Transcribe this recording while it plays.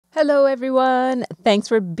Hello everyone, thanks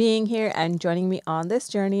for being here and joining me on this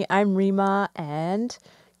journey. I'm Rima and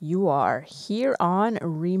you are here on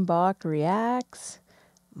Reembach Reacts,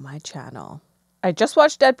 my channel. I just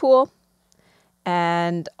watched Deadpool,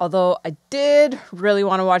 and although I did really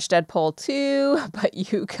want to watch Deadpool 2, but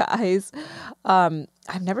you guys, I've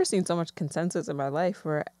never seen so much consensus in my life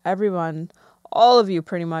where everyone, all of you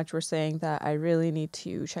pretty much were saying that I really need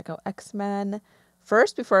to check out X-Men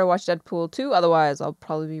first before I watch Deadpool 2. Otherwise, I'll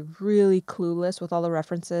probably be really clueless with all the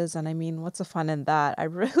references. And I mean, what's the fun in that? I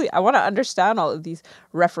want to understand all of these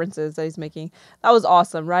references that he's making. That was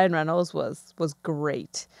awesome. Ryan Reynolds was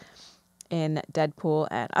great in Deadpool.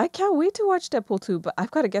 And I can't wait to watch Deadpool 2, but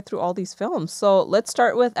I've got to get through all these films. So let's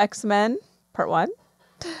start with X-Men Part 1.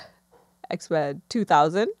 X-Men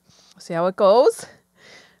 2000. See how it goes.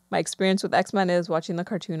 My experience with X-Men is watching the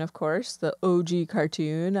cartoon, of course, the OG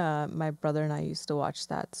cartoon. My brother and I used to watch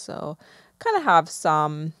that, so kind of have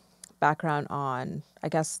some background on, I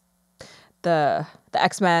guess, the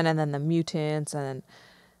X-Men and then the mutants and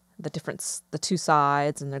the two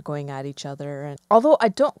sides, and they're going at each other. And although I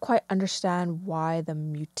don't quite understand why the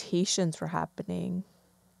mutations were happening,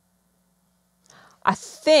 I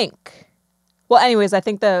think, well, anyways, I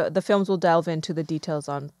think the films will delve into the details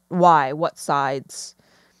on why, what sides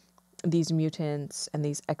these mutants and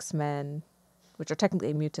these X-Men, which are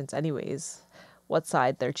technically mutants anyways, what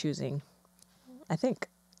side they're choosing, I think.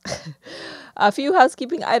 A few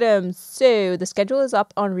housekeeping items. So the schedule is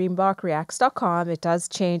up on reembachreacts.com. It does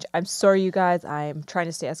change. I'm sorry, you guys. I'm trying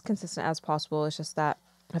to stay as consistent as possible. It's just that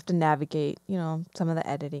I have to navigate, some of the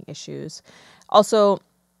editing issues. Also,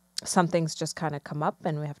 some things just kind of come up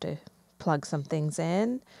and we have to plug some things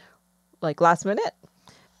in, like last minute.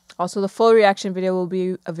 Also, the full reaction video will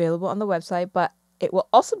be available on the website, but it will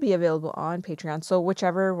also be available on Patreon. So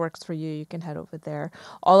whichever works for you, you can head over there.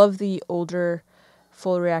 All of the older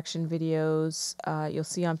full reaction videos you'll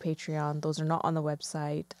see on Patreon. Those are not on the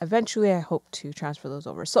website. Eventually, I hope to transfer those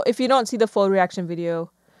over. So if you don't see the full reaction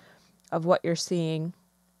video of what you're seeing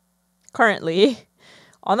currently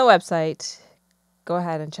on the website, go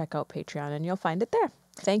ahead and check out Patreon and you'll find it there.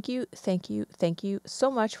 Thank you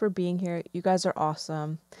so much for being here. You guys are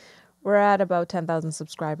awesome. We're at about 10,000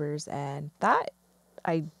 subscribers, and that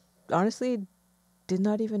I honestly did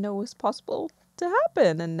not even know was possible to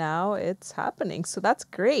happen, and now it's happening. So that's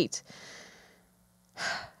great.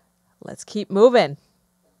 Let's keep moving.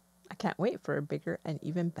 I can't wait for bigger and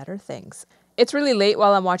even better things. It's really late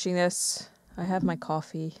while I'm watching this. I have my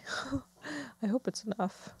coffee. I hope it's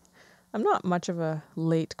enough. I'm not much of a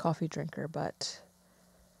late coffee drinker, but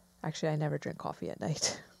actually, I never drink coffee at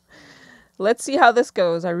night. Let's see how this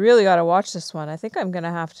goes. I really got to watch this one. I think I'm going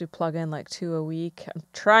to have to plug in like 2 a week. I'm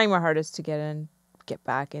trying my hardest to get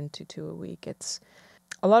back into 2 a week. It's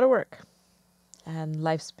a lot of work and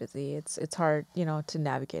life's busy. It's hard, to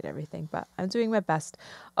navigate everything, but I'm doing my best.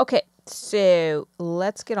 Okay, so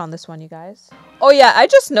let's get on this one, you guys. Oh yeah, I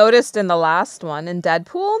just noticed in the last one, in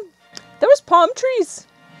Deadpool, there was palm trees.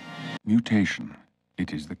 Mutation.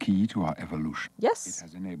 It is the key to our evolution. Yes. It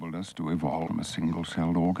has enabled us to evolve from a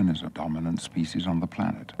single-celled organism, dominant species on the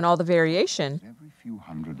planet. And all the variation. Every few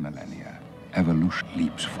hundred millennia, evolution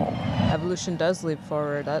leaps forward. Evolution does leap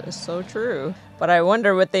forward. That is so true. But I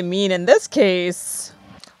wonder what they mean in this case.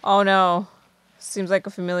 Oh no. Seems like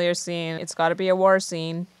a familiar scene. It's got to be a war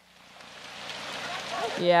scene.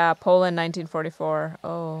 Yeah, Poland 1944.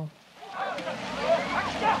 Oh.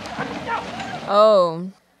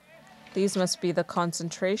 Oh. These must be the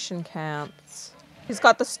concentration camps. He's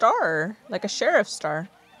got the star, like a sheriff's star.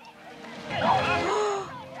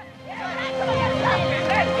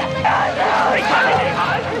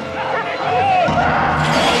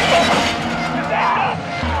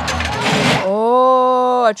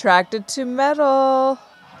 Oh, attracted to metal.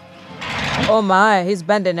 Oh my, he's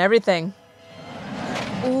bending everything.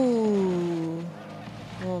 Ooh.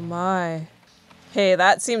 Oh my. Hey,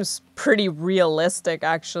 that seems pretty realistic,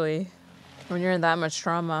 actually. When you're in that much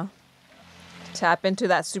trauma. Tap into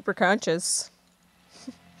that super conscious.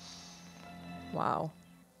 Wow.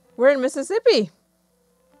 We're in Mississippi.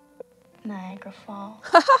 Niagara Falls.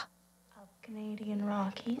 Up Canadian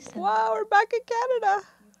Rockies. Wow, we're back in Canada.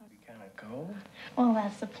 We gotta go? Well,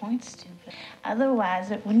 that's the point, stupid.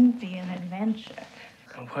 Otherwise, it wouldn't be an adventure.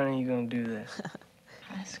 And when are you gonna do this?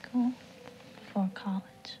 High school before college.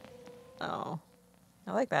 Oh,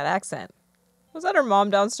 I like that accent. Was that her mom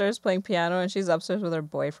downstairs playing piano and she's upstairs with her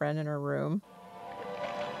boyfriend in her room?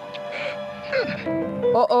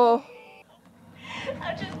 Uh-oh.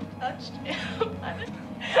 I just touched him.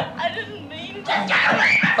 I didn't mean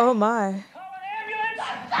to. Oh my.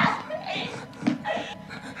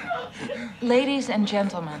 Ladies and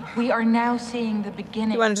gentlemen, we are now seeing the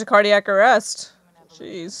beginning. He went into cardiac arrest.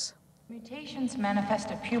 Jeez. Mutations manifest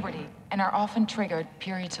at puberty and are often triggered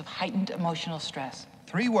periods of heightened emotional stress.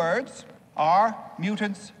 3 words. Are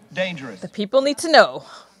mutants dangerous? The people need to know.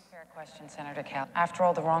 Fair question, Senator Cal. After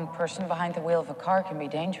all, the wrong person behind the wheel of a car can be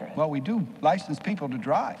dangerous. Well, we do license people to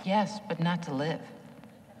drive. Yes, but not to live.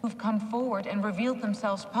 Who've come forward and revealed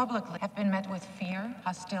themselves publicly have been met with fear,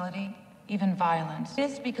 hostility, even violence. It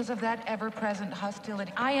is because of that ever-present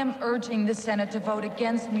hostility. I am urging the Senate to vote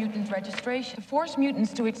against mutant registration. To force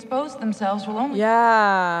mutants to expose themselves will only...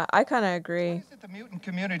 Yeah, I kind of agree. What is it the mutant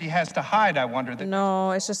community has to hide, I wonder?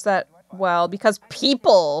 No, it's just that, well, because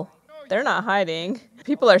people, they're not hiding.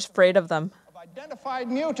 People are afraid of them. Of identified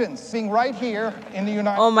mutants seen right here in the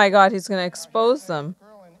United States. Oh my God, he's going to expose them.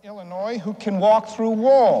 Girl in Illinois who can walk through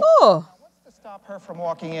walls. Oh, To stop her from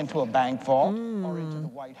walking into a bank vault or into the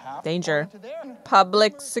White House. danger. Or into there.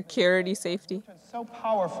 Public security safety. So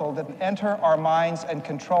powerful that enter our minds and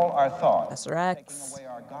control our thoughts. That's Taking Rex. away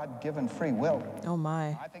our God-given free will. Oh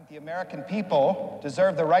my. I think the American people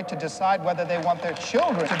deserve the right to decide whether they want their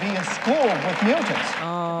children to be in school with mutants.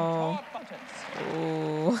 Oh.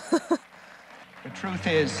 Ooh. The truth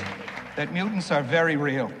is that mutants are very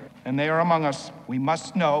real, and they are among us. We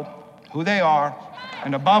must know who they are,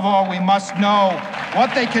 and above all, we must know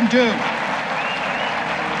what they can do.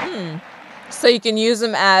 So you can use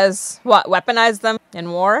them as, what, weaponize them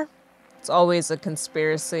in war? It's always a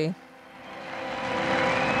conspiracy.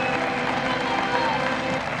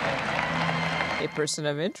 A person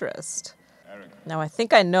of interest. Eric, Now I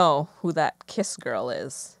think I know who that kiss girl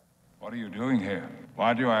is. what are you doing here?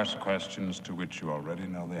 Why do you ask questions to which you already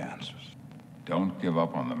know the answers? Don't give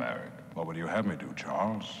up on them, Eric. What would you have me do,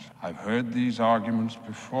 Charles? I've heard these arguments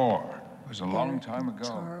before. It was a long time ago.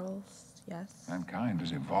 Charles, yes. Mankind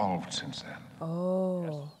has evolved since then.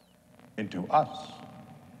 Oh. Into us.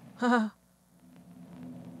 I'm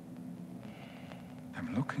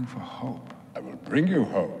looking for hope. I will bring you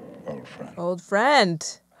hope, old friend. Old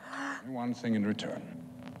friend. One thing in return.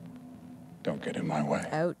 Don't get in my way.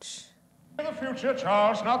 Ouch. In the future,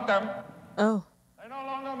 Charles, not them. Oh. They no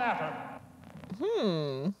longer matter.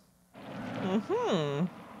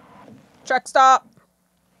 Truck stop.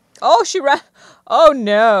 Oh, she ran. Oh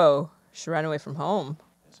no. She ran away from home.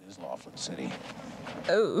 This is Laughlin City.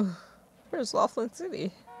 Oh. Where's Laughlin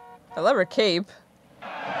City? I love her cape.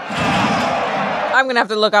 I'm gonna have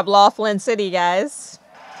to look up Laughlin City, guys.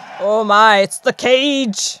 Oh my, it's the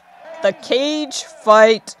cage. The cage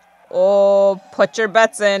fight. Oh, put your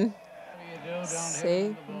bets in.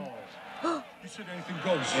 See? You said anything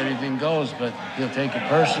goes. Anything goes, but he'll take it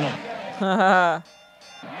personal. Oh.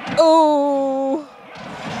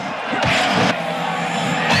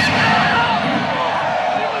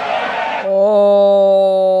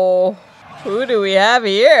 Oh. Who do we have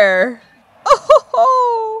here?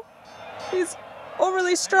 Oh, he's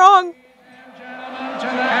overly strong.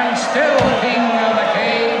 And still king of the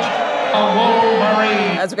cage, a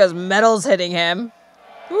Wolverine. That's because metal's hitting him.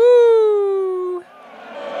 Woo!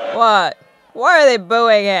 What? Why are they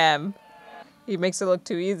booing him? He makes it look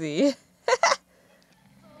too easy.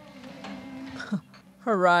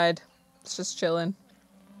 Her ride. It's just chilling.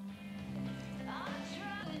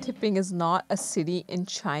 Tipping is not a city in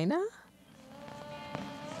China?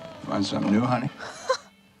 Find something new, honey?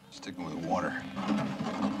 Sticking with water.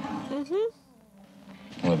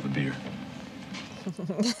 Love the beer.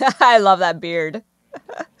 I love that beard.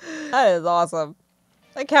 That is awesome.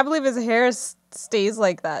 I can't believe his hair stays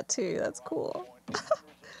like that, too. That's cool.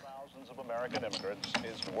 Thousands of American immigrants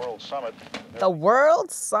is the World Summit. The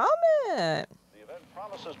World Summit. The event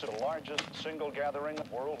promises to the largest single gathering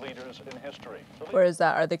of world leaders in history. Where is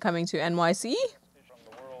that? Are they coming to NYC? From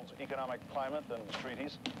the world's economic climate and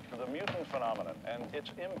treaties to the mutant phenomenon and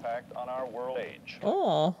its impact on our world age.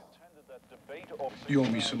 Oh. You owe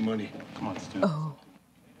me some money. Come on, Stu. Oh.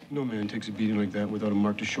 No man takes a beating like that without a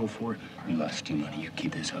mark to show for it. You lost your money. You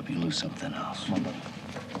keep this up, you lose something else.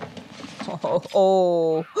 Oh.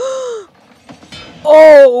 Oh.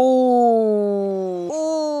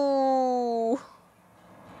 Oh.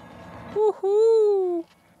 Woohoo.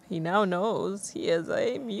 He now knows he is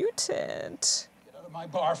a mutant. Get out of my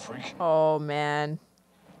bar, freak. Oh, man.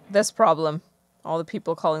 This problem. All the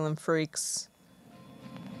people calling them freaks.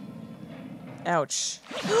 Ouch.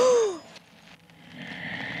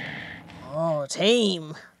 Oh,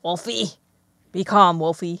 tame. Wolfie. Be calm,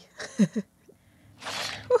 Wolfie.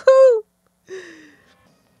 Woohoo!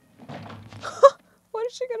 What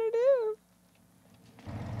is she gonna do?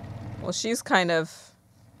 Well, she's kind of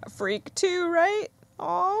a freak too, right?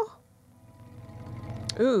 Aw.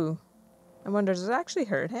 Ooh. I wonder, does it actually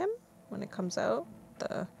hurt him when it comes out?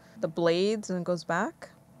 The blades and it goes back?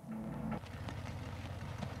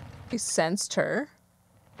 He sensed her.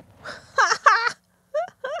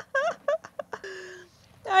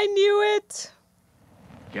 I knew it.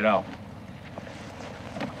 Get out.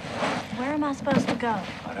 Where am I supposed to go?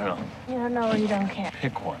 I don't know. You don't know or you don't care.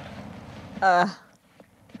 Pick one.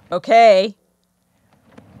 Okay.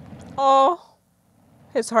 Oh,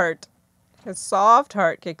 his heart. His soft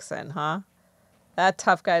heart kicks in, huh? That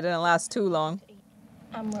tough guy didn't last too long.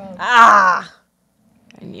 I'm Rogue. Ah!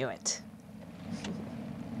 I knew it.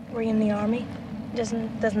 Were you in the army?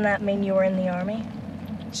 Doesn't that mean you were in the army?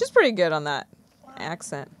 She's pretty good on that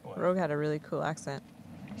accent. Rogue had a really cool accent.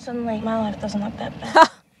 Suddenly, my life doesn't look that bad.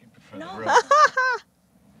 No. I'm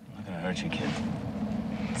not gonna hurt you, kid.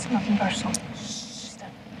 It's nothing personal. Just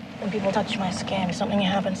that when people touch my skin, something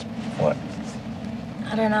happens. What?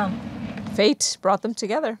 I don't know. Fate brought them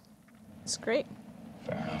together. It's great.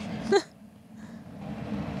 Fair enough.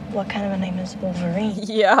 What kind of a name is Wolverine?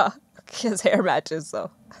 Yeah. His hair matches,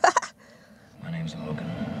 though. My name's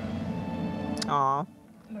Logan. Aw.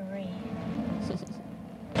 Marie.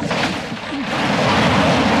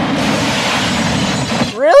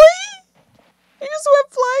 Really? He just went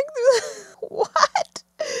flying through the... What?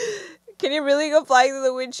 Can you really go flying through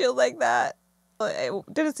the windshield like that? It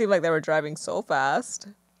didn't seem like they were driving so fast.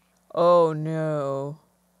 Oh, no.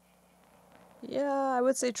 Yeah, I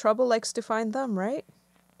would say trouble likes to find them, right?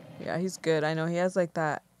 Yeah, he's good. I know he has like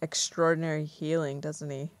that extraordinary healing,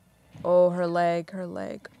 doesn't he? Oh, her leg, her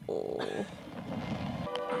leg. Oh.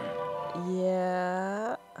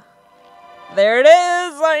 Yeah. There it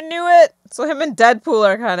is! I knew it! So him and Deadpool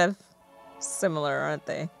are kind of similar, aren't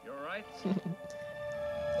they? You alright?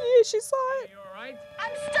 Yeah, she saw it. You alright?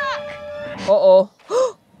 I'm stuck! Uh-oh.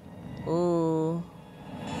 Ooh.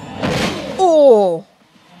 Ooh!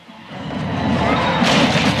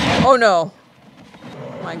 Oh no.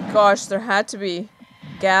 My gosh, there had to be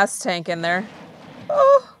gas tank in there.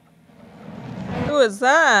 Oh. Who is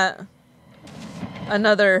that?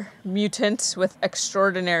 Another mutant with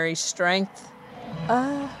extraordinary strength.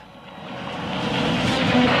 Oh!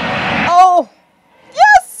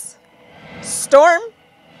 Yes! Storm?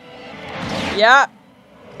 Yeah.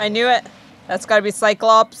 I knew it. That's gotta be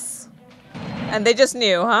Cyclops. And they just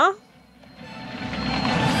knew, huh?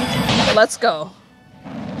 Let's go.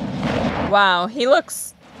 Wow, he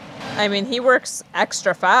looks... I mean, he works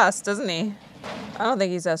extra fast, doesn't he? I don't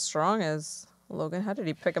think he's as strong as Logan. How did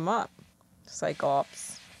he pick him up?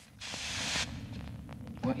 Cyclops.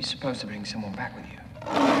 Weren't you supposed to bring someone back with you?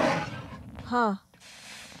 Huh.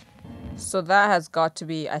 So that has got to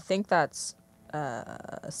be... I think that's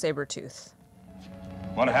Sabretooth.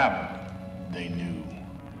 What happened? They knew.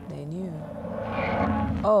 They knew.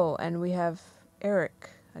 Oh, and we have Eric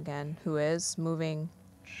again, who is moving...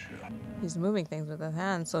 He's moving things with his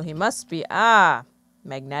hands, so he must be...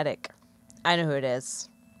 magnetic. I know who it is.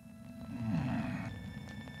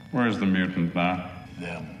 Where's the mutant now?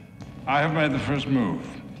 Them. I have made the first move.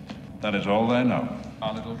 That is all they know.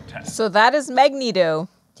 Our little test. So that is Magneto.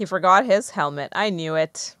 He forgot his helmet. I knew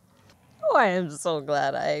it. Oh, I am so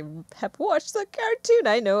glad I have watched the cartoon.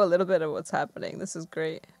 I know a little bit of what's happening. This is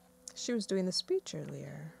great. She was doing the speech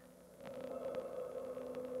earlier.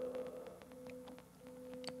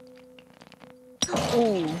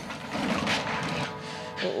 Ooh.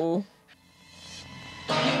 Uh-oh.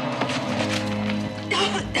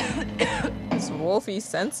 His wolfy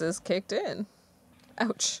senses kicked in.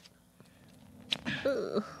 Ouch.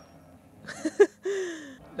 Ooh.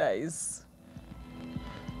 Nice.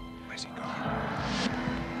 Where's he going?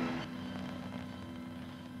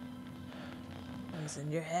 He's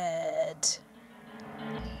in your head.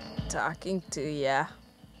 Talking to ya.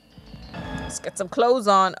 Let's get some clothes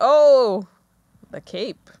on. Oh! The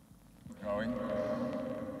cape. Going.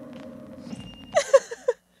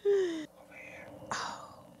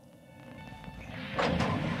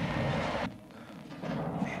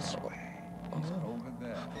 This way. Over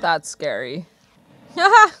there. That's scary.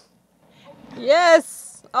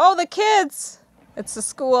 Yes! Oh, the kids! It's the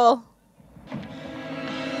school.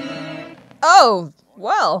 Oh,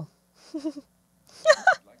 well. Like your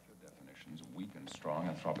definitions of weak and strong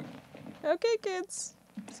anthropic. Okay, kids.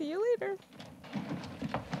 See you later.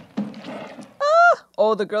 Ah!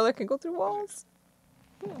 Oh, the girl that can go through walls.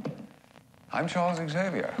 I'm Charles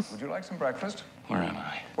Xavier. Would you like some breakfast? Where am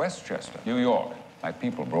I? Westchester, New York. My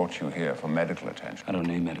people brought you here for medical attention. I don't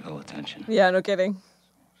need medical attention. Yeah, no kidding.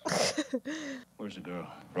 Where's the girl?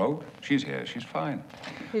 Rogue? She's here. She's fine.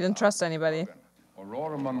 He didn't trust anybody.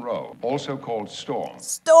 Aurora Monroe, also called Storm.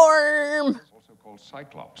 Storm! Also called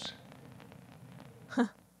Cyclops.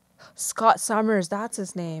 Scott Summers, that's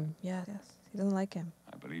his name. Yes, he doesn't like him.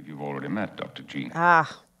 I believe you've already met Dr. Gene.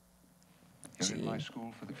 Ah. You're in my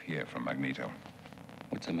school for the fear from Magneto.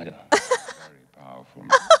 What's a meta? Very powerful.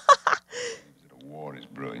 Believes that a war is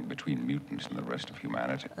brewing between mutants and the rest of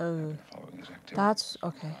humanity. Oh. Following his activities. That's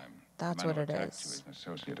okay. That's what it is. An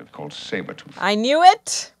associate called Sabretooth. I knew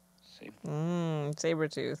it.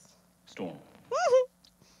 Sabretooth. Storm.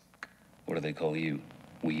 What do they call you?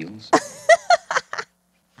 Wheels?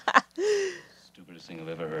 Stupidest thing I've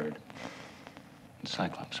ever heard.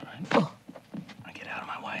 Cyclops, right? Oh. I get out of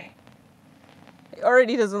my way. He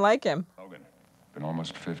already doesn't like him. Hogan. Been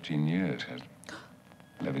almost 15 years, has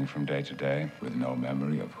living from day to day with no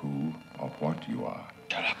memory of who or what you are.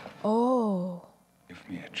 Shut up. Oh. Give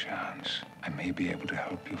me a chance. I may be able to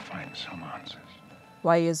help you find some answers.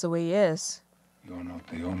 Why he is the way he is. You're not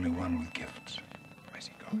the only one with gifts. Where's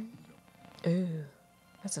he going? Ooh.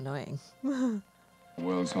 That's annoying. The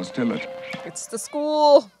world's hostility. It's the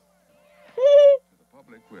school. To the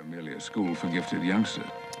public, we're merely a school for gifted youngsters.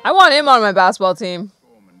 I want him on my basketball team.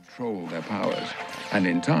 Control their powers, and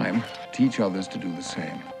in time, teach others to do the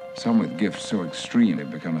same. Some with gifts so extreme they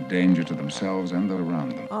become a danger to themselves and those around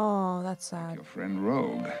them. Oh, that's sad. Your friend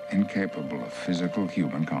Rogue, incapable of physical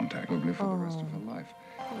human contact, probably for the rest of her life.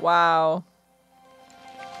 Wow.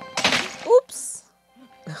 Oops.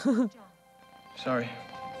 Sorry.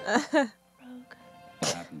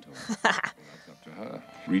 What happened to her? Well, that's up to her.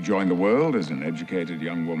 Rejoin the world as an educated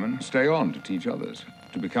young woman. Stay on to teach others.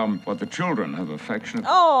 To become what the children have affectionately.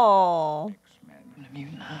 Oh. I'm a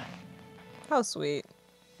mutant. How sweet.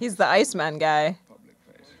 He's the Iceman guy.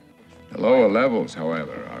 The lower levels,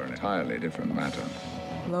 however, are an entirely different matter.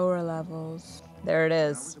 Lower levels. There it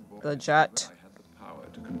is. The jet. I had the power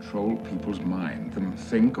to control people's mind, them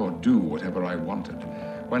think or do whatever I wanted.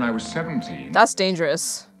 When I was 17, That's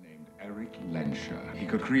dangerous. named Eric Lensher, he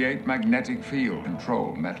could create magnetic field,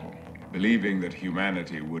 control metal, believing that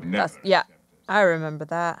humanity would never. Yeah, I remember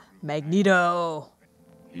that. Magneto.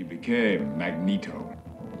 He became Magneto.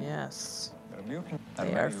 Yes.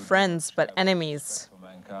 They are friends, but enemies.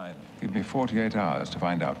 Give me 48 hours to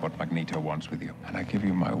find out what Magneto wants with you, and I give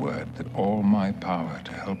you my word that all my power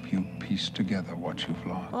to help you piece together what you've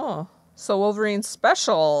lost. Oh, so Wolverine's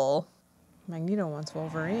special. Magneto wants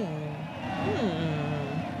Wolverine.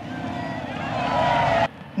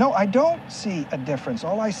 No, I don't see a difference.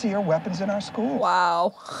 All I see are weapons in our schools.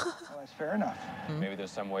 Wow. Well, that's fair enough. Maybe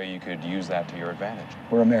there's some way you could use that to your advantage.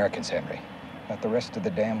 We're Americans, Henry. Let the rest of the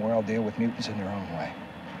damn world deal with mutants in their own way.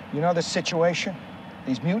 You know the situation?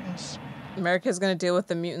 These mutants. America's gonna deal with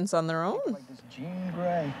the mutants on their own. Like this Jean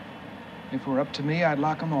Grey. If it were up to me, I'd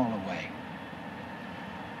lock them all away.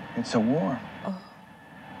 It's a war.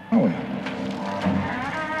 Oh,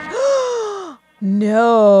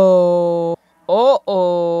 no.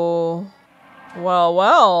 Uh-oh. Well,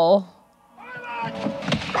 well.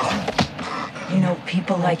 You know,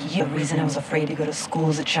 people like you, the reason I was afraid to go to school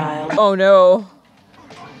as a child. Oh, no.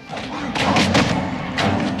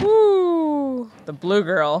 Woo. The blue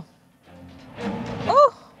girl.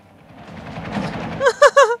 Oh.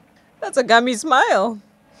 That's a gummy smile.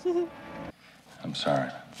 I'm sorry.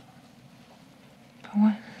 For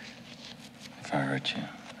what? If I hurt you.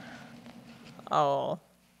 Oh.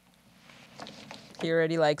 He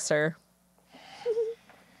already likes her.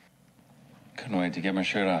 Couldn't wait to get my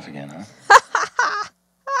shirt off again, huh?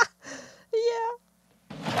 Yeah.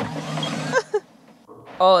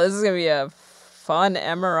 Oh, this is gonna be a fun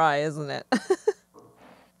MRI, isn't it?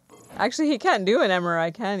 Actually, he can't do an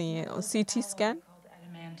MRI, can he? A CT scan?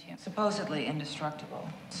 Supposedly indestructible,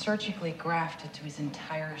 surgically grafted to his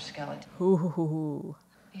entire skeleton. Ooh.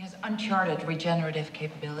 He has uncharted regenerative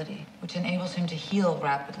capability, which enables him to heal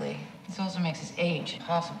rapidly. This also makes his age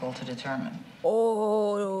impossible to determine.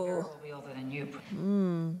 Oh. Will be older than you.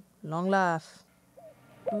 Long laugh.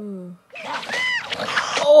 Ooh.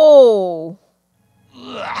 Oh.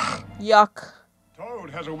 Yuck.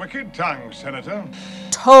 Toad has a wicked tongue, Senator.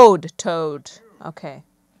 Toad. Okay.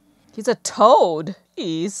 He's a toad.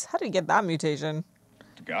 Jeez, how did he get that mutation?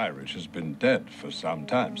 Irish has been dead for some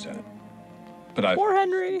time, Senator. But I Poor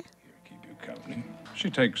Henry. keep you company. She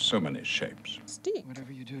takes so many shapes. Steak.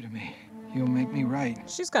 whatever you do to me, you'll make me right.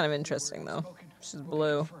 She's kind of interesting, though. She's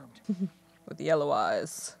blue. With yellow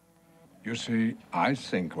eyes. You see, I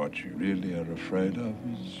think what you really are afraid of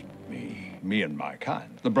is me. Me and my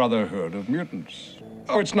kind. The Brotherhood of Mutants.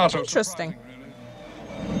 Oh, it's not so Interesting.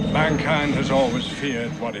 Mankind has always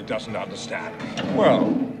feared what it doesn't understand.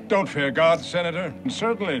 Well, don't fear God, Senator, and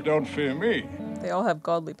certainly don't fear me. They all have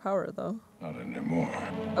godly power, though. Not anymore.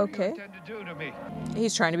 Okay. To do to me.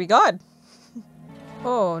 He's trying to be God.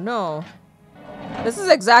 Oh, no. This is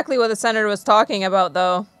exactly what the senator was talking about,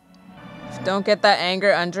 though. Don't get that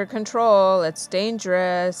anger under control. It's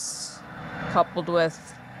dangerous. Coupled with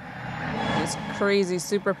these crazy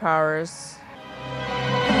superpowers.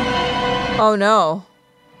 Oh no.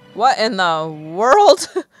 What in the world?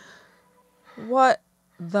 What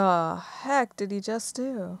the heck did he just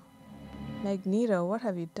do? Magneto, what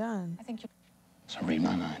have you done? I think you... So read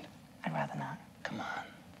my mind. I'd rather not. Come on.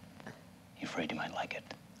 You afraid you might like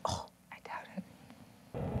it? Oh, I doubt it.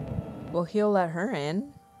 Well, he'll let her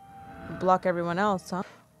in. Block everyone else, huh?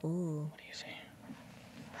 Ooh. What do you see?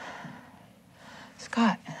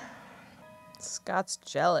 Scott. Scott's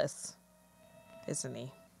jealous, isn't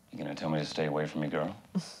he? You gonna tell me to stay away from me, girl?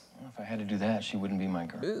 Well, if I had to do that, she wouldn't be my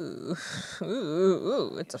girl. Ooh,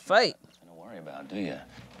 ooh, it's a fight. Nothing to worry about, do you?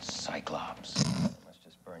 Cyclops. Must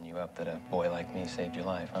just burn you up that a boy like me saved your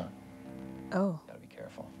life, huh? Oh. Gotta be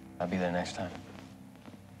careful. I'll be there next time.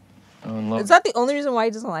 Oh, and look. Is that the only reason why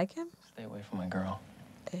he doesn't like him? Stay away from my girl.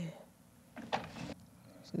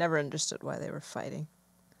 Never understood why they were fighting.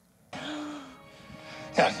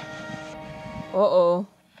 Yes. Uh-oh.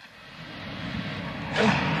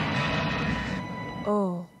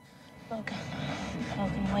 Oh. Logan.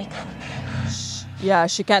 Logan, wake up. Yeah,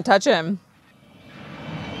 she can't touch him.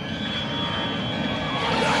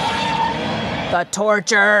 The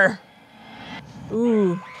torture.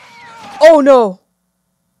 Ooh. Oh no.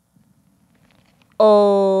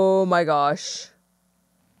 Oh my gosh.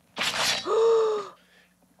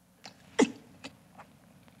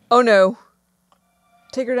 Oh no.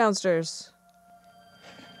 Take her downstairs.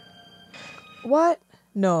 What?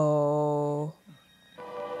 No.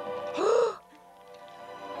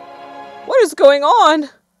 What is going on?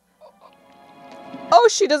 Oh,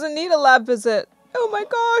 she doesn't need a lab visit. Oh my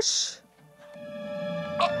gosh.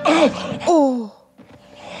 Oh.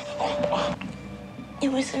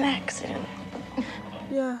 It was an accident.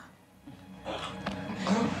 Yeah.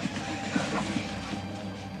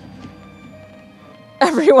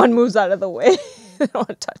 Everyone moves out of the way. They don't want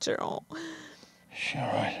to touch her. Oh. Is she all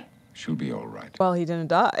right? She'll be all right. Well, he didn't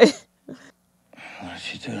die. What did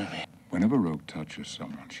she do to me? Whenever Rogue touches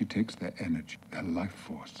someone, she takes their energy, their life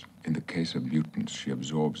force. In the case of mutants, she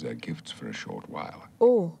absorbs their gifts for a short while.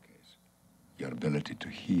 Oh. Your ability to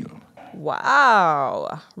heal.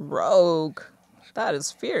 Wow. Rogue. That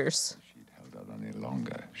is fierce. If she'd held out any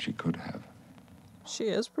longer, she could have. She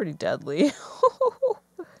is pretty deadly.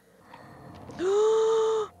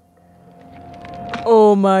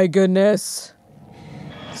 Oh my goodness.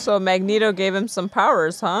 So Magneto gave him some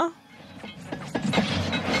powers, huh?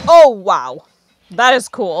 Oh, wow. That is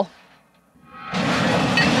cool.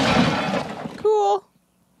 Cool.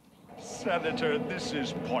 Senator, this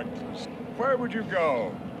is pointless. Where would you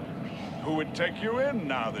go? Who would take you in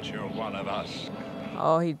now that you're one of us?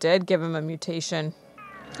 Oh, he did give him a mutation.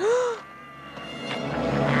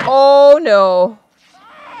 Oh, no.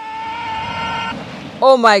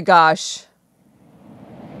 Oh, my gosh.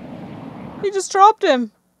 He just dropped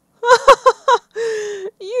him.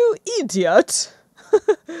 You idiot.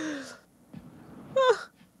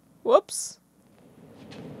 Whoops.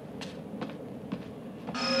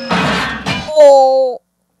 Oh.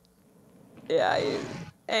 Yeah, he's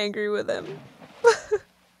angry with him.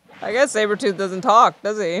 I guess Sabretooth doesn't talk,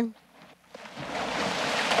 does he?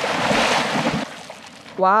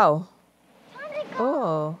 Wow.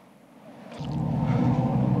 Oh.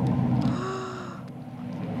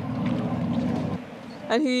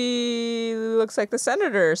 And he looks like the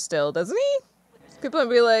senator still, doesn't he? People would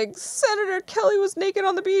be like, Senator Kelly was naked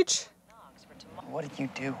on the beach. What did you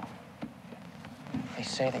do? They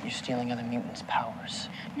say that you're stealing other mutants' powers.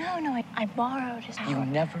 No, I borrowed his power. You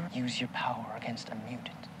never use your power against a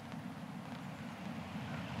mutant.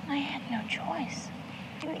 I had no choice.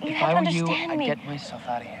 You If have I to were you, understand I'd me. get myself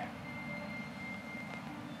out of here.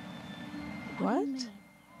 What?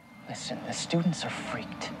 Listen, the students are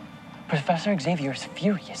freaked. Professor Xavier is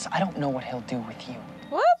furious. I don't know what he'll do with you.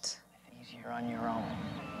 What? If you're on your own.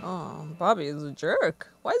 Oh, Bobby is a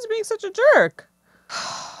jerk. Why is he being such a jerk?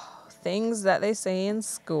 Things that they say in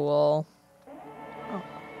school. Oh.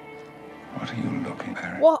 What are you looking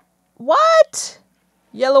at? What?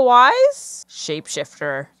 Yellow eyes?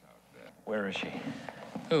 Shapeshifter. Where is she?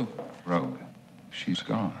 Who? Rogue. She's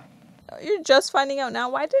gone. You're just finding out now?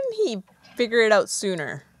 Why didn't he figure it out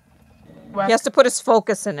sooner? What? He has to put his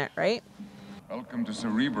focus in it, right? Welcome to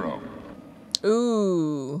Cerebro.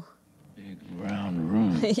 Ooh. Big round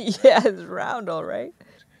room. Yeah, it's round, all right.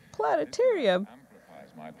 Planetarium.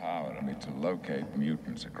 Amplifies my power to me to locate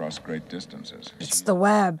mutants across great distances. It's the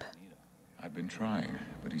web. I've been trying,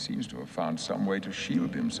 but he seems to have found some way to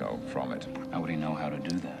shield himself from it. How would he know how to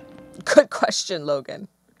do that? Good question, Logan.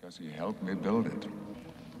 Because he helped me build it.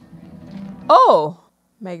 Oh,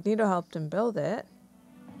 Magneto helped him build it,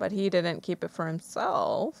 but he didn't keep it for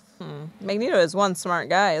himself. Magneto is one smart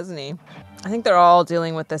guy, isn't he? I think they're all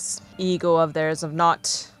dealing with this ego of theirs of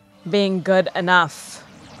not being good enough.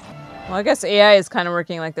 Well, I guess AI is kind of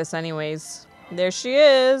working like this anyways. There she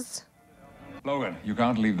is. Logan, you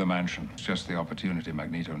can't leave the mansion. It's just the opportunity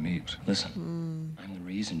Magneto needs. Listen, I'm the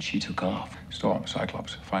reason she took off. Storm,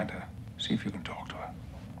 Cyclops, find her. See if you can talk to her.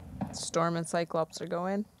 Storm and Cyclops are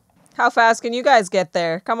going. How fast can you guys get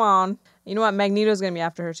there? Come on. You know what? Magneto's gonna be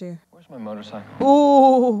after her too. Where's my motorcycle?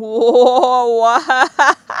 Ooh, whoa,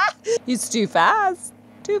 he's too fast.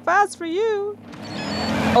 Too fast for you.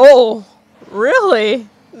 Oh, really?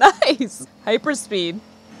 Nice. Hyperspeed.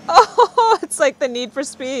 Oh, it's like the Need for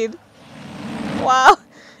Speed. Wow,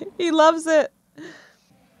 he loves it.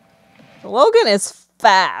 Logan is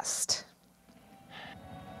fast.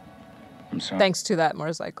 I'm sorry. Thanks to that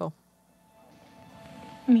motorcycle.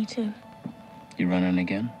 Me too. You running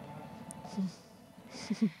again?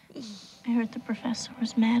 I heard the professor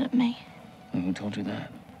was mad at me. Well, who told you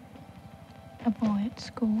that? A boy at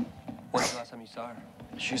school. When's the last time you saw her?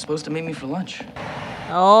 She was supposed to meet me for lunch.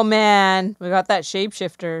 Oh man, we got that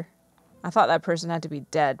shapeshifter. I thought that person had to be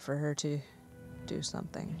dead for her to do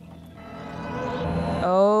something.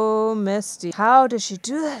 Oh, Misty. How does she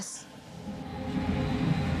do this?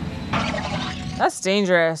 That's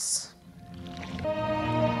dangerous.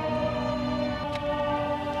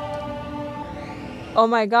 Oh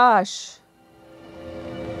my gosh.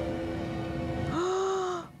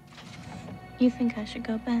 You think I should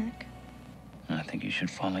go back? I think you should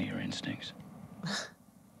follow your instincts.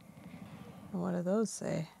 What do those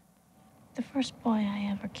say? The first boy I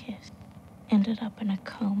ever kissed ended up in a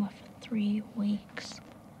coma for 3 weeks.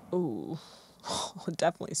 Ooh,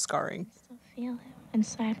 definitely scarring. I still feel him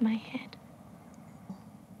inside my head.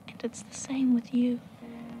 And it's the same with you.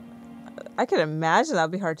 I could imagine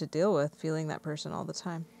that'd be hard to deal with, feeling that person all the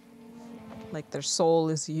time. Like their soul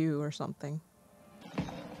is you or something.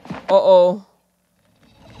 Uh-oh.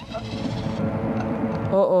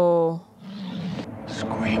 Uh-oh.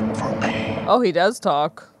 Scream for me. Oh, he does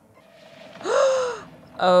talk.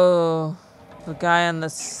 Oh, the guy on the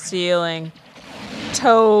ceiling.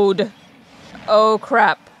 Toad. Oh,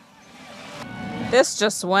 crap. This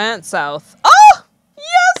just went south. Oh!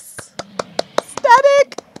 Yes!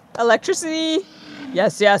 Static! Electricity.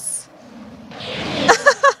 Yes, yes.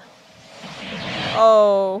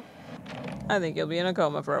 Oh. I think you'll be in a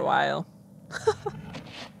coma for a while.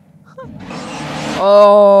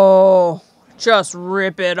 Oh. Just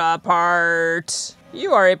rip it apart.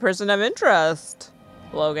 You are a person of interest,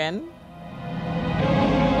 Logan.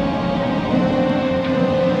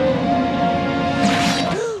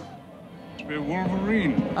 Must be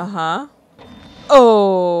Wolverine. Uh-huh.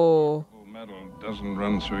 Oh. Metal doesn't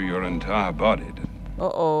run through your entire body.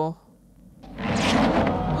 Uh-oh.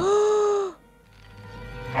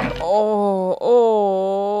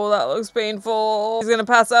 Oh, that looks painful. He's gonna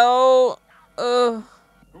pass out. Ugh.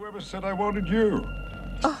 Whoever said I wanted you?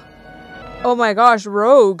 Oh my gosh,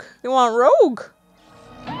 Rogue. They want Rogue.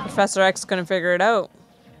 Professor X couldn't figure it out.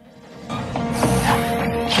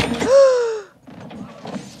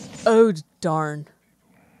 Oh, darn.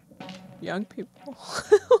 Young people.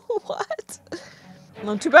 What?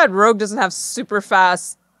 Well, too bad Rogue doesn't have super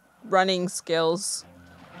fast running skills.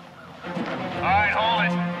 Alright, hold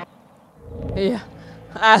it. Yeah,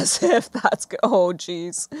 as if that's good. Oh,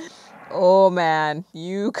 jeez. Oh, man.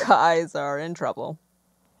 You guys are in trouble.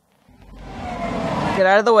 Get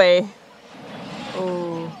out of the way.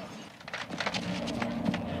 Oh.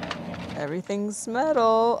 Everything's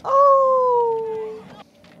metal. Oh.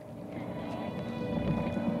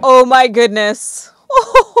 Oh, my goodness.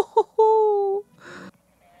 Oh.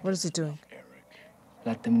 What is he doing?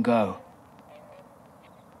 Let them go.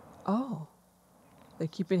 Oh. They're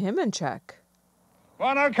keeping him in check.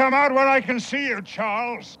 Wanna come out where I can see you,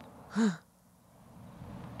 Charles?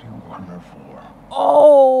 Wonderful.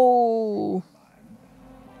 Oh.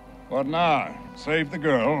 What now? Save the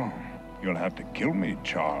girl? You'll have to kill me,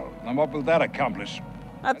 Charles. And what will that accomplish?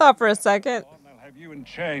 I thought for a second. I'll have you in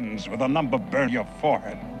chains with a number burn your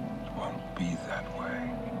forehead. It won't be that way.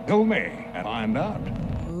 Kill me and find out.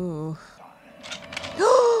 Ooh.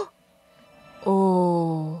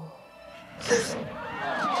 Oh.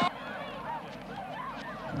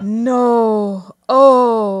 No.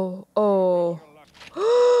 Oh. Oh.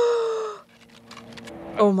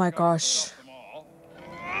 Oh my gosh.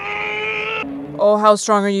 Oh, how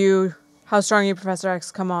strong are you? How strong are you, Professor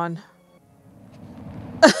X? Come on.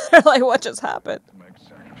 Like, what just happened? Make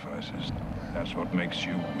sacrifices. That's what makes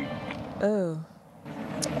you weak. Oh.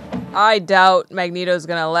 I doubt Magneto's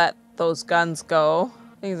gonna let those guns go.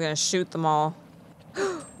 I think he's gonna shoot them all.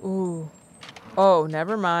 Ooh. Oh,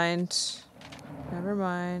 never mind. Never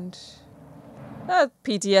mind.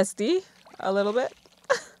 PTSD. A little bit.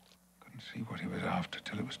 Couldn't see what he was after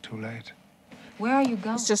till it was too late. Where are you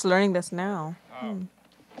going? He's just learning this now.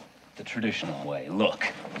 The traditional way. Look.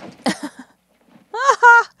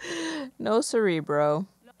 No cerebro.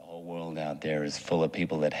 The whole world out there is full of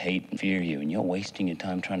people that hate and fear you, and you're wasting your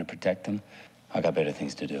time trying to protect them. I got better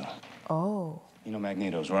things to do. Oh. You know,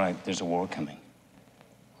 Magneto's right. There's a war coming.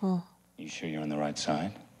 Huh. You sure you're on the right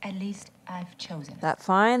side? At least I've chosen it. That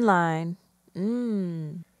fine line.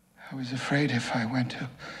 I was afraid if I went to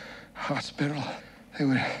hospital, they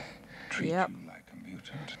would treat you like a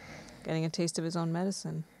mutant. Getting a taste of his own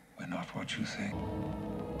medicine. We're not what you think.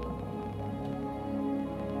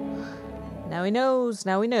 Now he knows.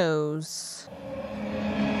 Now he knows.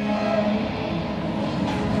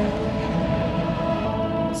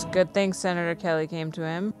 It's a good thing Senator Kelly came to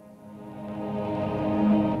him.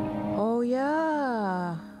 Oh,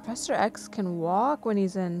 yeah. Professor X can walk when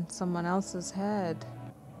he's in someone else's head.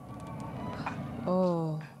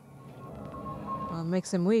 Oh. Well, it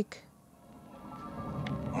makes him weak.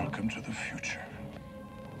 Welcome to the future,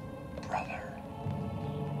 brother.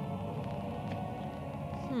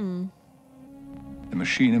 The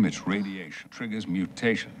machine emits radiation, triggers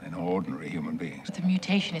mutation in ordinary human beings. But the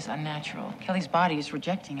mutation is unnatural. Kelly's body is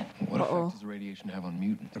rejecting it. What effect does the radiation have on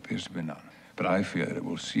mutants? Appears to be none. But I fear that it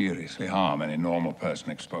will seriously harm any normal person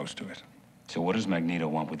exposed to it. So what does Magneto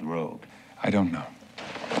want with Rogue? I don't know.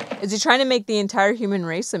 Is he trying to make the entire human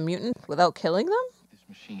race a mutant without killing them? This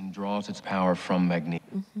machine draws its power from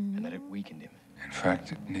Magneto, and that it weakened him. In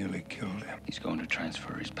fact, it nearly killed him. He's going to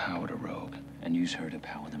transfer his power to Rogue and use her to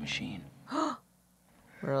power the machine.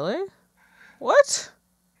 Really? What?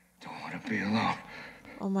 Don't want to be alone.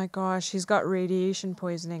 Oh my gosh, he's got radiation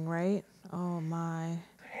poisoning, right? Oh my.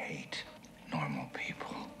 Hate normal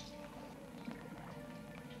people.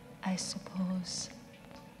 I suppose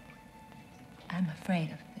I'm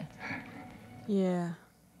afraid of them. Yeah.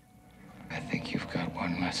 I think you've got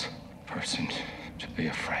one less person to be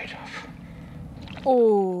afraid of.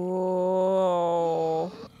 Oh.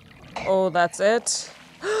 Oh, that's it?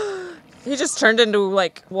 He just turned into,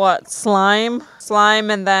 like, what? Slime?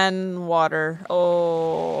 Slime and then water.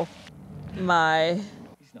 Oh. My.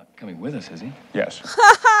 He's not coming with us, is he? Yes.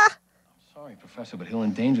 Sorry, Professor, but he'll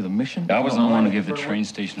endanger the mission. I was the one to give the train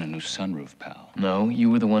station a new sunroof, pal. No,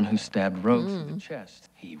 you were the one who stabbed Rogue through the chest.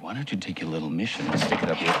 Hey, why don't you take your little mission and stick it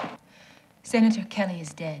up here? Senator Kelly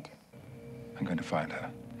is dead. I'm going to find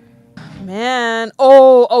her. Man.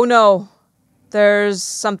 Oh no. There's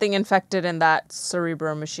something infected in that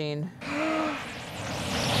cerebro machine.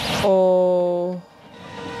 Oh.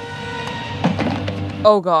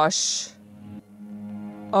 Oh gosh.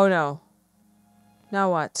 Oh no.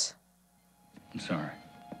 Now what? I'm sorry.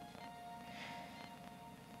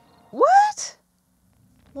 What?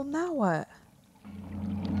 Well, now what?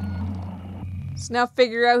 Let's now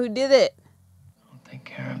figure out who did it. I'll take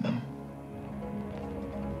care of them.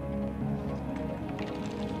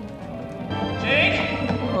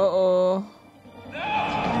 Uh-oh.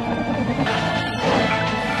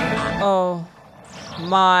 Oh.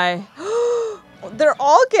 My. They're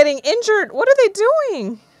all getting injured. What are they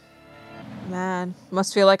doing? Man,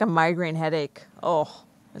 must feel like a migraine headache. Oh,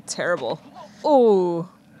 it's terrible. Oh.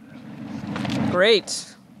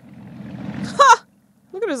 Great. Ha!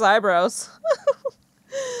 Look at his eyebrows.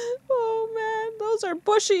 Oh, man. Those are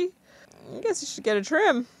bushy. I guess you should get a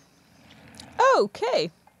trim. Okay.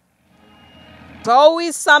 There's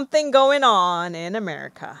always something going on in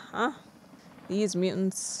America, huh? These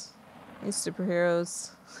mutants, these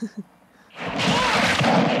superheroes.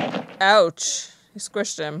 Ouch. He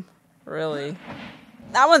squished him. Really.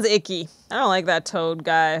 That one's icky. I don't like that toad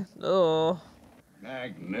guy. Oh.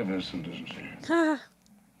 Magnificent, isn't she?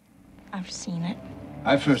 I've seen it.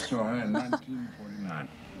 I first saw her in 1949.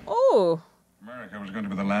 Oh. America was going to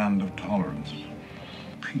be the land of tolerance,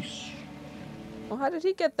 peace. Well, how did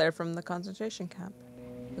he get there from the concentration camp?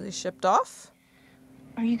 Was he shipped off?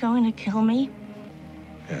 Are you going to kill me?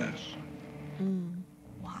 Yes.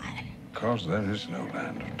 Why? Because there is no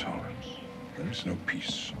land of tolerance. There is no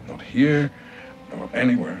peace. Not here, nor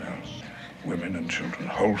anywhere else. Women and children,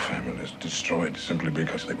 whole families destroyed simply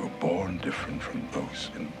because they were born different from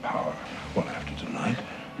those in power. Well, after tonight,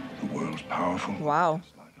 the world's powerful. Wow.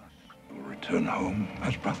 Will return home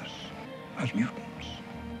as brothers, as mutants.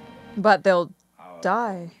 But they'll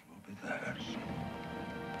die. Will be theirs.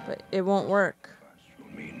 But it won't work.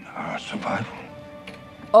 Will mean our survival.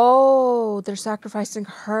 Oh, they're sacrificing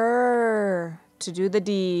her to do the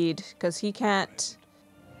deed because he can't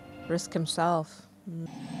risk himself. You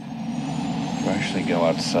actually go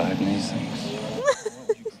outside in these things? What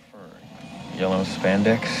would you prefer? Yellow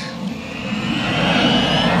spandex?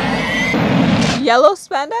 Yellow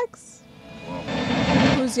spandex?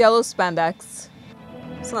 Who's yellow spandex?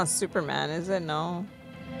 It's not Superman, is it? No.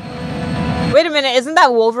 Wait a minute, isn't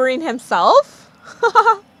that Wolverine himself?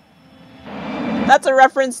 That's a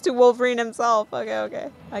reference to Wolverine himself. Okay, okay.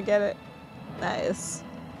 I get it. Nice.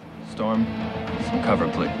 Storm, some cover,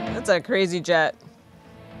 please. That's a crazy jet.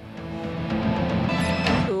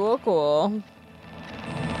 Cool, cool.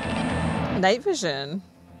 Night vision.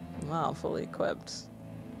 Wow, fully equipped.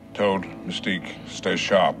 Toad, Mystique, stay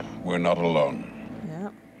sharp. We're not alone.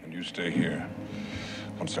 Yep. And you stay here.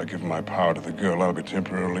 Once I give my power to the girl, I'll be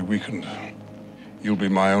temporarily weakened. You'll be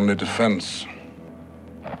my only defense.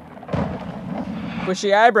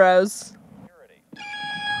 Bushy eyebrows.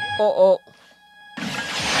 Uh-oh.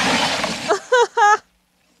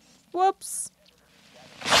 Whoops.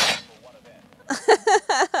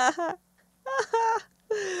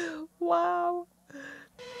 Wow.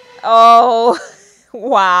 Oh.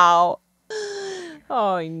 Wow.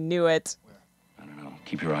 Oh, I knew it. I don't know.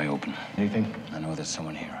 Keep your eye open. Anything? I know there's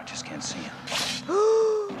someone here. I just can't see him.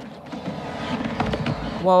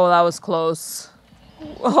 Whoa, that was close.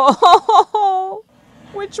 Oh,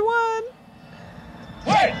 which one?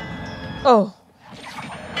 Wait! Oh.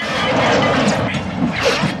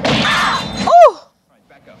 Oh!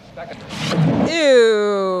 Back up, back up.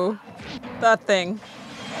 Ew. That thing.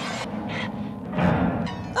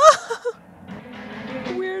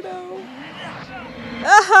 Weirdo.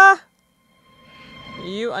 Aha!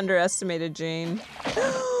 You underestimated Jane.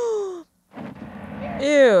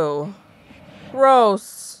 Ew.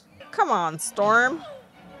 Gross. Come on, Storm.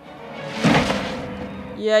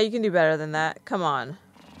 Yeah, you can do better than that. Come on.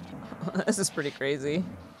 This is pretty crazy.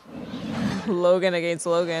 Logan against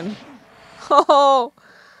Logan. Oh.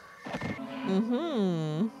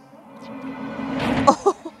 Mm-hmm.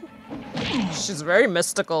 Oh. She's very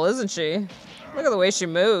mystical, isn't she? Look at the way she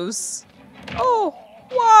moves. Oh,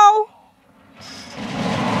 wow.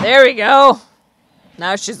 There we go.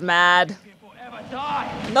 Now she's mad.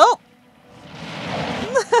 Nope.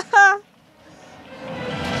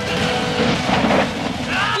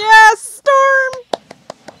 Yes, Storm.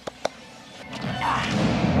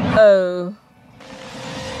 Oh.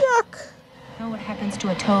 Yuck. Know what happens to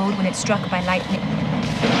a toad when it's struck by lightning?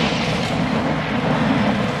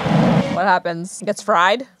 What happens? Gets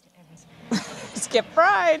fried? Just get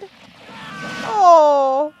fried.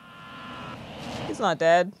 Oh. He's not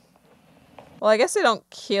dead. Well, I guess they don't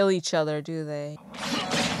kill each other, do they?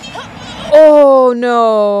 Oh,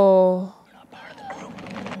 no.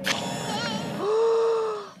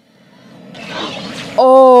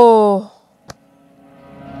 Oh.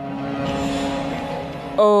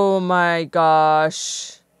 Oh my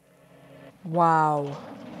gosh. Wow.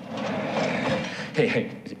 Hey,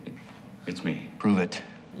 hey. It's me. Prove it.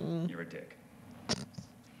 You're a dick.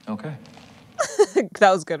 Okay.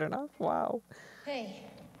 That was good enough. Wow. Hey.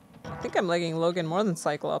 I think I'm liking Logan more than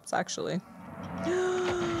Cyclops, actually.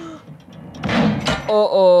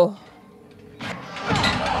 Uh-oh.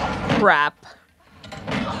 Crap.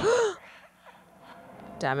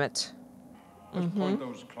 Damn it. Let's point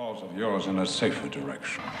those claws of yours in a safer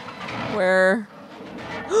direction. Where?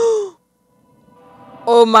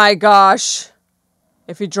 Oh my gosh.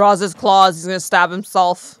 If he draws his claws, he's gonna stab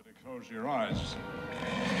himself. Close your eyes.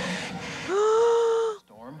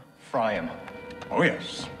 Storm, fry him. Oh,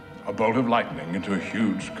 yes. A bolt of lightning into a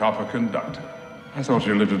huge copper conductor. I thought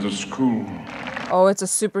you lived at a school. Oh, it's a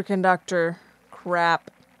superconductor.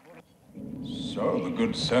 Crap. So, the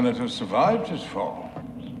good senator survived his fall.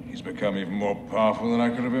 He's become even more powerful than I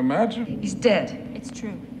could have imagined. He's dead. It's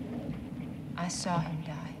true. I saw him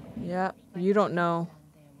die. Yeah, you don't know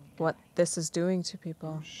what this is doing to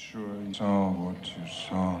people. Sure you saw what you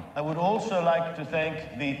saw. I would also like to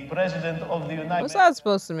thank the President of the United What's that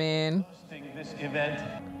supposed to mean? States this event.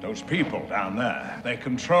 Those people down there, they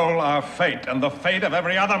control our fate and the fate of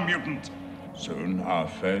every other mutant. Soon our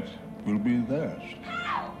fate will be theirs.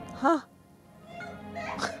 Huh.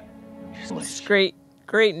 It's great,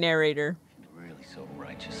 great narrator. Really so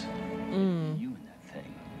righteous. Mm. You and that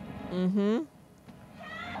thing. Mm-hmm.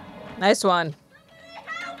 Nice one.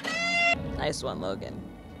 Nice one, Logan.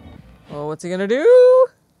 Oh, what's he gonna do? Oh,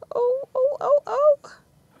 oh, oh, oh.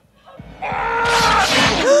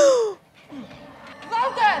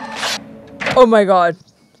 Logan! Oh my god.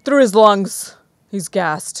 Through his lungs. He's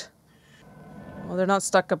gassed. Well, they're not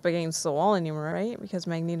stuck up against the wall anymore, right? Because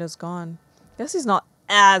Magneto's gone. Guess he's not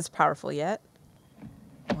as powerful yet.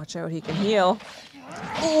 Watch out, he can heal.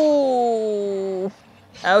 Ooh.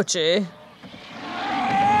 Ouchie.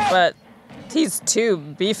 But he's too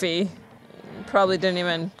beefy. Probably didn't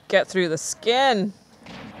even get through the skin.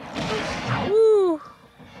 Woo.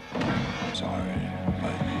 Sorry.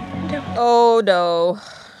 Oh no.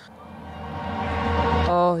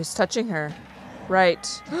 Oh, he's touching her.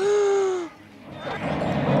 Right. Oh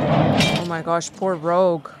my gosh, poor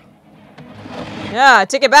Rogue. Yeah,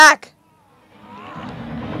 take it back.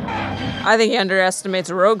 I think he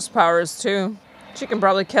underestimates Rogue's powers too. She can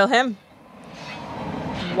probably kill him.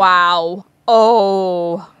 Wow.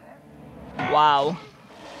 Oh. Wow.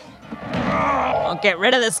 I'll get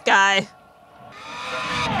rid of this guy.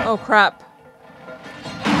 Oh crap.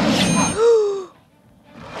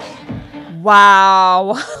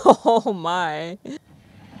 Wow. Oh my.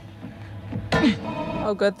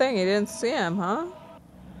 Oh, good thing he didn't see him, huh?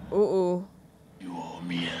 Ooh. You owe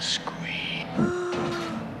me a scream.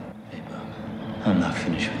 Hey, Bub. I'm not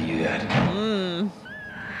finished with you yet.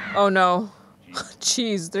 Oh no.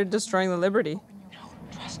 Jeez, they're destroying the Liberty.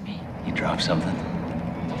 Trust me. You dropped something.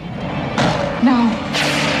 No.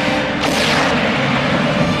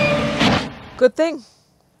 Good thing.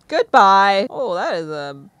 Goodbye. Oh, that is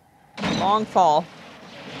a long fall.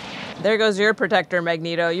 There goes your protector,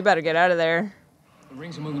 Magneto. You better get out of there. The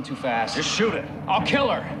rings are moving too fast. Just shoot it. I'll kill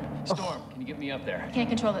her. Storm, can you get me up there? Can't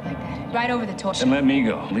control it like that. Right over the torch. Then let me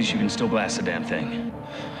go. At least you can still blast the damn thing.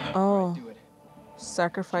 Oh.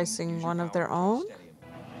 Sacrificing one of their own?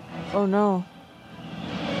 Oh no.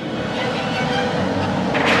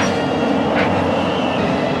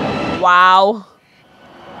 Wow.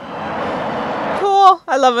 Cool.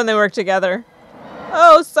 I love when they work together.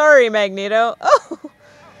 Oh, sorry, Magneto. Oh.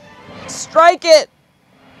 Strike it.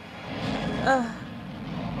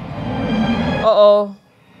 Uh-oh.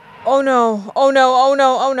 Oh no. Oh no. Oh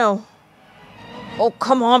no. Oh no. Oh,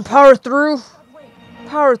 come on. Power through.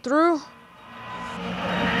 Power through.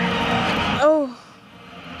 Oh.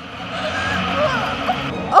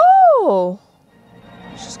 Oh.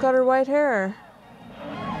 She's got her white hair.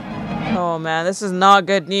 Oh man, this is not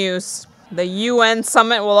good news. The UN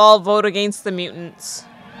summit will all vote against the mutants.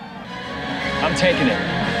 I'm taking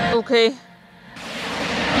it. Okay.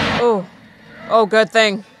 Oh. Oh, good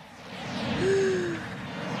thing.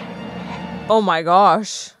 Oh my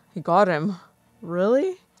gosh. He got him.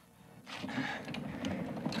 Really?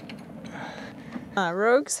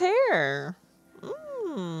 Rogue's hair.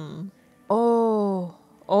 Oh.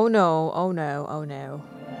 Oh no. Oh no. Oh no.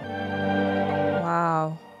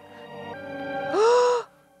 Wow.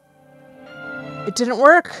 It didn't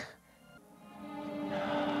work.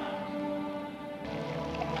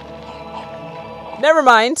 Never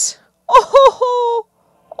mind. Oh,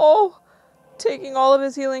 oh, taking all of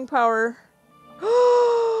his healing power.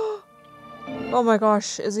 Oh my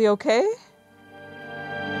gosh, is he okay?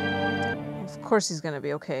 Of course he's gonna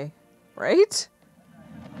be okay, right?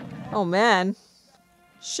 Oh man,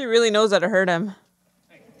 she really knows how to hurt him.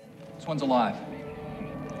 This one's alive.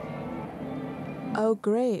 Oh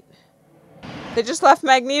great. They just left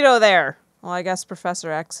Magneto there. Well, I guess Professor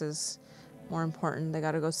X is more important. They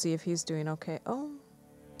gotta go see if he's doing okay. Oh.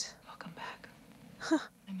 Welcome back.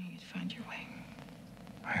 I knew you'd find your way.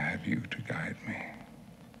 I have you to guide me.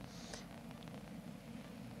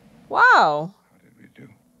 Wow. What did we do?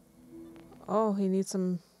 Oh, he needs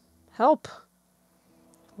some help.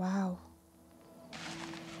 Wow.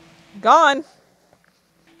 Gone.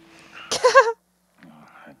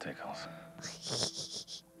 That tickles.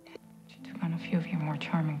 She took on a few of your more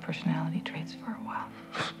charming personality traits for a while.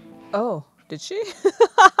 Oh, did she?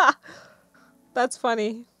 That's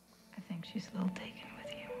funny. I think she's a little taken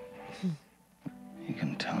with you. You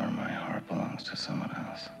can tell her my heart belongs to someone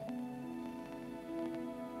else.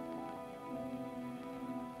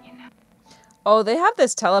 Oh, they have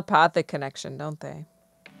this telepathic connection, don't they?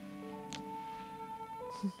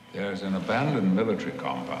 There's an abandoned military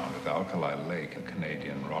compound at Alkali Lake, a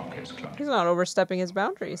Canadian rockets club. He's not overstepping his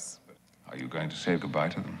boundaries. Are you going to say goodbye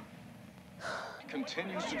to them?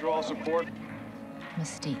 Continues to draw support.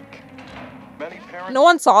 Mystique. Many parents. No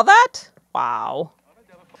one saw that? Wow.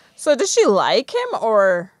 So does she like him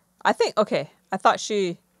or... I think, okay, I thought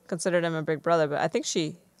she considered him a big brother, but I think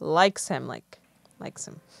she likes him, likes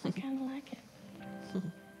him. I kind of like it.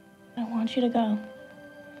 I don't want you to go.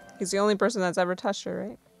 He's the only person that's ever touched her,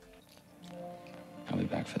 right? I'll be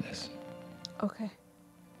back for this. Okay.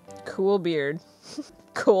 Cool beard.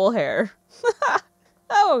 Cool hair.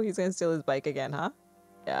 Oh, he's gonna steal his bike again, huh?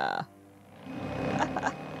 Yeah.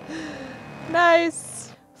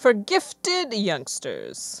 Nice. For gifted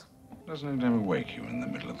youngsters. Doesn't it ever wake you in the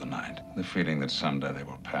middle of the night? The feeling that someday they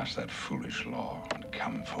will pass that foolish law and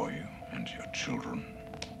come for you and your children.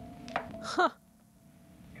 Huh.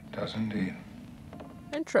 It does indeed.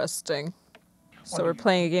 Interesting. So we're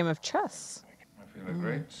playing a game of chess. I feel a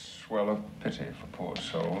great swell of pity for poor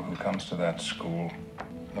soul who comes to that school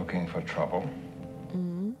looking for trouble.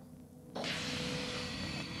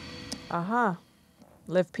 Aha.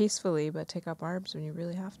 Live peacefully, but take up arms when you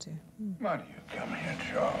really have to. Why do you come here,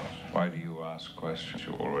 Charles? Why do you ask questions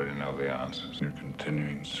you already know the answers? Your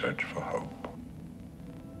continuing search for hope.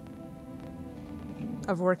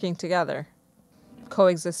 Of working together.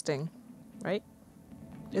 Coexisting. Right?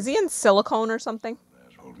 Is he in silicone or something?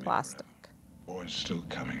 Plastic. War's still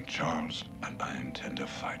coming, Charles, and I intend to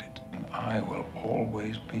fight it. I will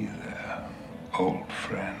always be there, old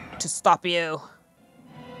friend. To stop you.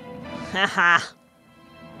 Haha.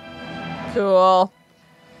 Cool.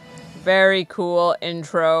 Very cool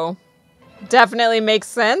intro. Definitely makes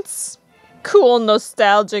sense. Cool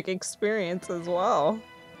nostalgic experience as well.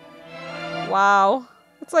 Wow.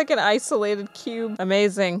 It's like an isolated cube.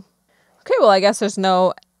 Amazing. Okay, well, I guess there's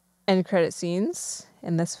no end credit scenes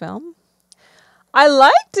in this film. I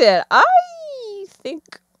liked it. I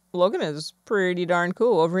think Logan is pretty darn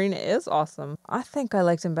cool. Wolverine is awesome. I think I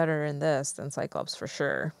liked him better in this than Cyclops for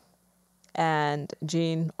sure. And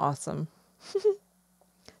Jean, awesome.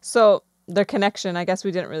 So their connection, I guess we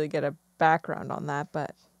didn't really get a background on that,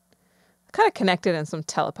 but kind of connected in some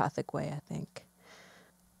telepathic way, I think.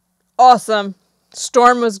 Awesome.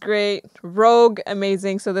 Storm was great. Rogue,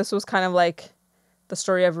 amazing. So this was kind of like the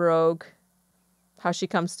story of Rogue, how she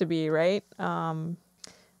comes to be, right? And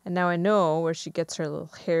now I know where she gets her little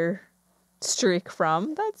hair streak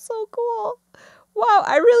from. That's so cool. Wow,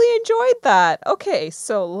 I really enjoyed that. Okay,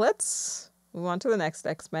 so let's move on to the next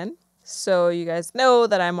X-Men. So you guys know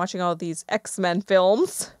that I'm watching all these X-Men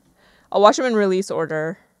films. I'll watch them in release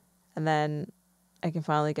order, and then I can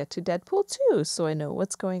finally get to Deadpool 2, so I know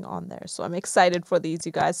what's going on there. So I'm excited for these,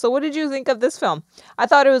 you guys. So what did you think of this film? I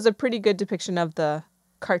thought it was a pretty good depiction of the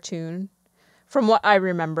cartoon. From what I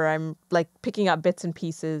remember, I'm like picking up bits and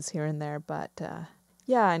pieces here and there, but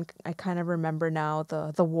yeah, and I kind of remember now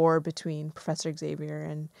the war between Professor Xavier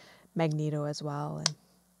and Magneto as well. And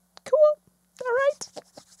cool. All right.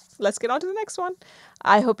 Let's get on to the next one.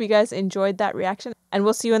 I hope you guys enjoyed that reaction, and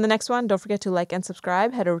we'll see you in the next one. Don't forget to like and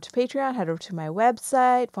subscribe. Head over to Patreon. Head over to my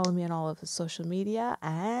website. Follow me on all of the social media,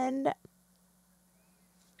 and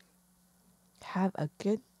have a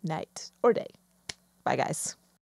good night or day. Bye, guys.